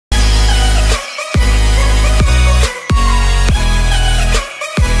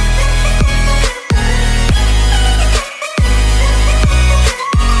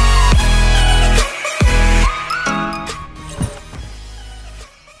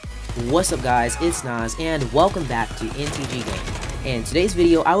What's up guys, it's Nas and welcome back to NTG Game. In today's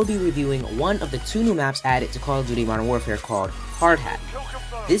video, I will be reviewing one of the 2 new maps added to Call of Duty Modern Warfare called Hardhat.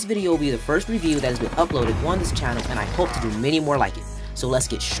 This video will be the first review that has been uploaded on this channel and I hope to do many more like it. So let's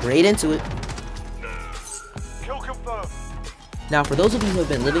get straight into it. Now for those of you who have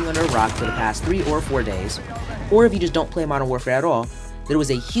been living under a rock for the past 3 or 4 days, or if you just don't play Modern Warfare at all, there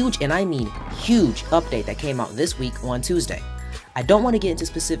was a huge, and I mean huge, update that came out this week on Tuesday. I don't want to get into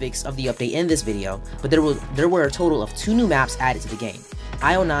specifics of the update in this video, but there were a total of 2 new maps added to the game,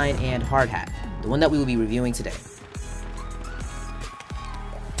 IO9 and Hardhat, the one that we will be reviewing today.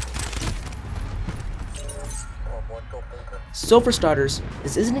 So for starters,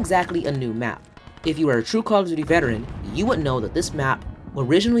 this isn't exactly a new map. If you are a true Call of Duty veteran, you would know that this map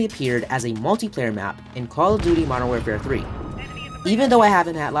originally appeared as a multiplayer map in Call of Duty Modern Warfare 3. Even though I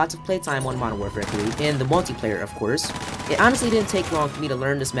haven't had lots of playtime on Modern Warfare 3, and the multiplayer of course, it honestly didn't take long for me to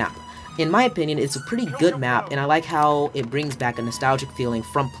learn this map. In my opinion, it's a pretty good map and I like how it brings back a nostalgic feeling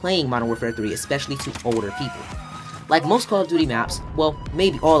from playing Modern Warfare 3, especially to older people. Like most Call of Duty maps, well,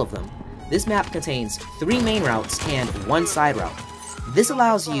 maybe all of them, this map contains 3 main routes and 1 side route. This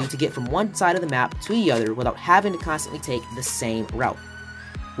allows you to get from one side of the map to the other without having to constantly take the same route.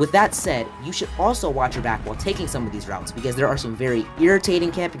 With that said, you should also watch your back while taking some of these routes because there are some very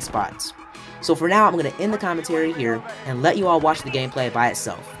irritating camping spots. So for now, I'm going to end the commentary here and let you all watch the gameplay by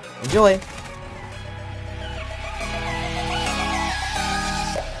itself. Enjoy!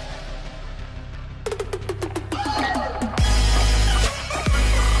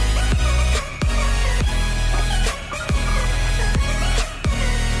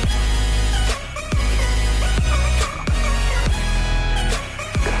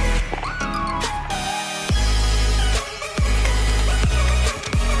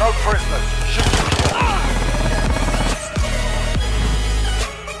 No prisoners. Shoot to kill.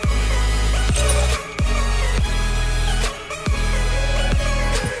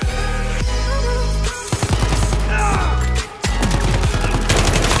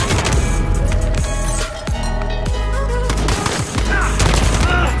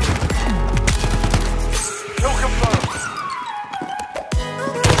 Kill confirmed.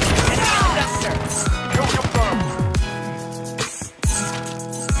 Kill confirmed.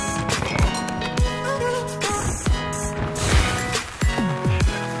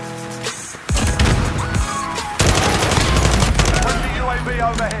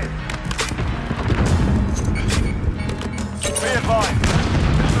 Overhead. Be advised.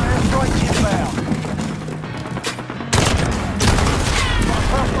 Airstrike inbound.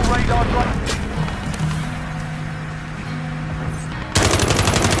 Personal radar drone.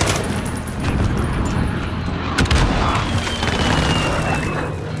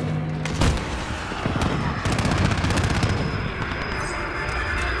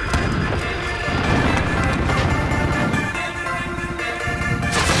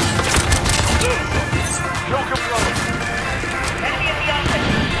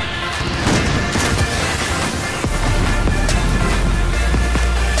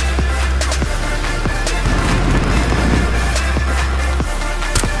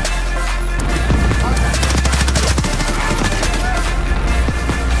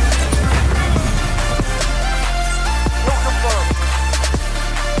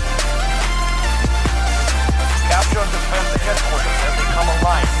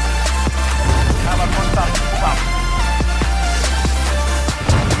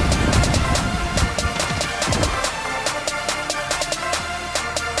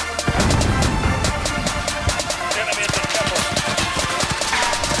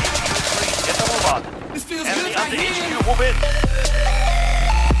 Move in.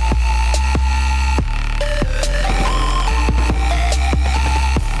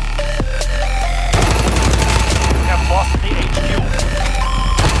 We have lost the HQ.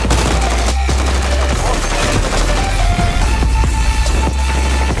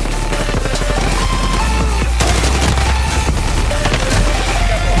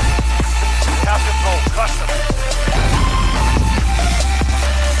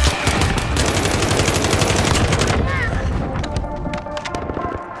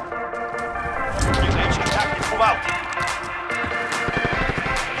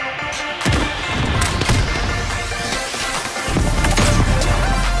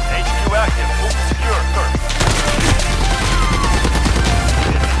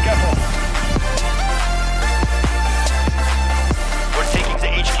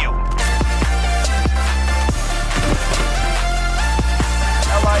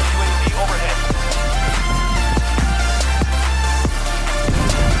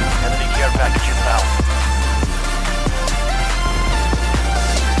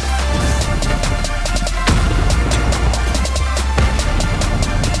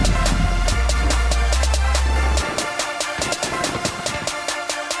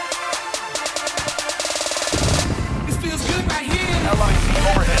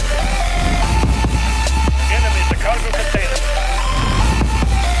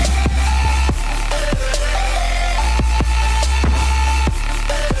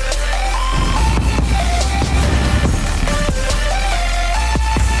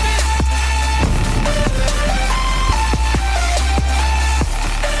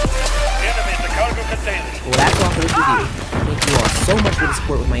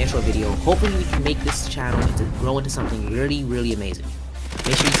 support with my intro video. Hopefully we can make this channel grow into something really, really amazing.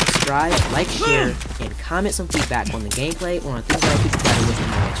 Make sure you subscribe, like, share, and comment some feedback on the gameplay or on things that I could do better with in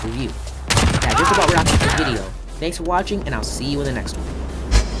my next review. That just about wraps up the video. Thanks for watching, and I'll see you in the next one.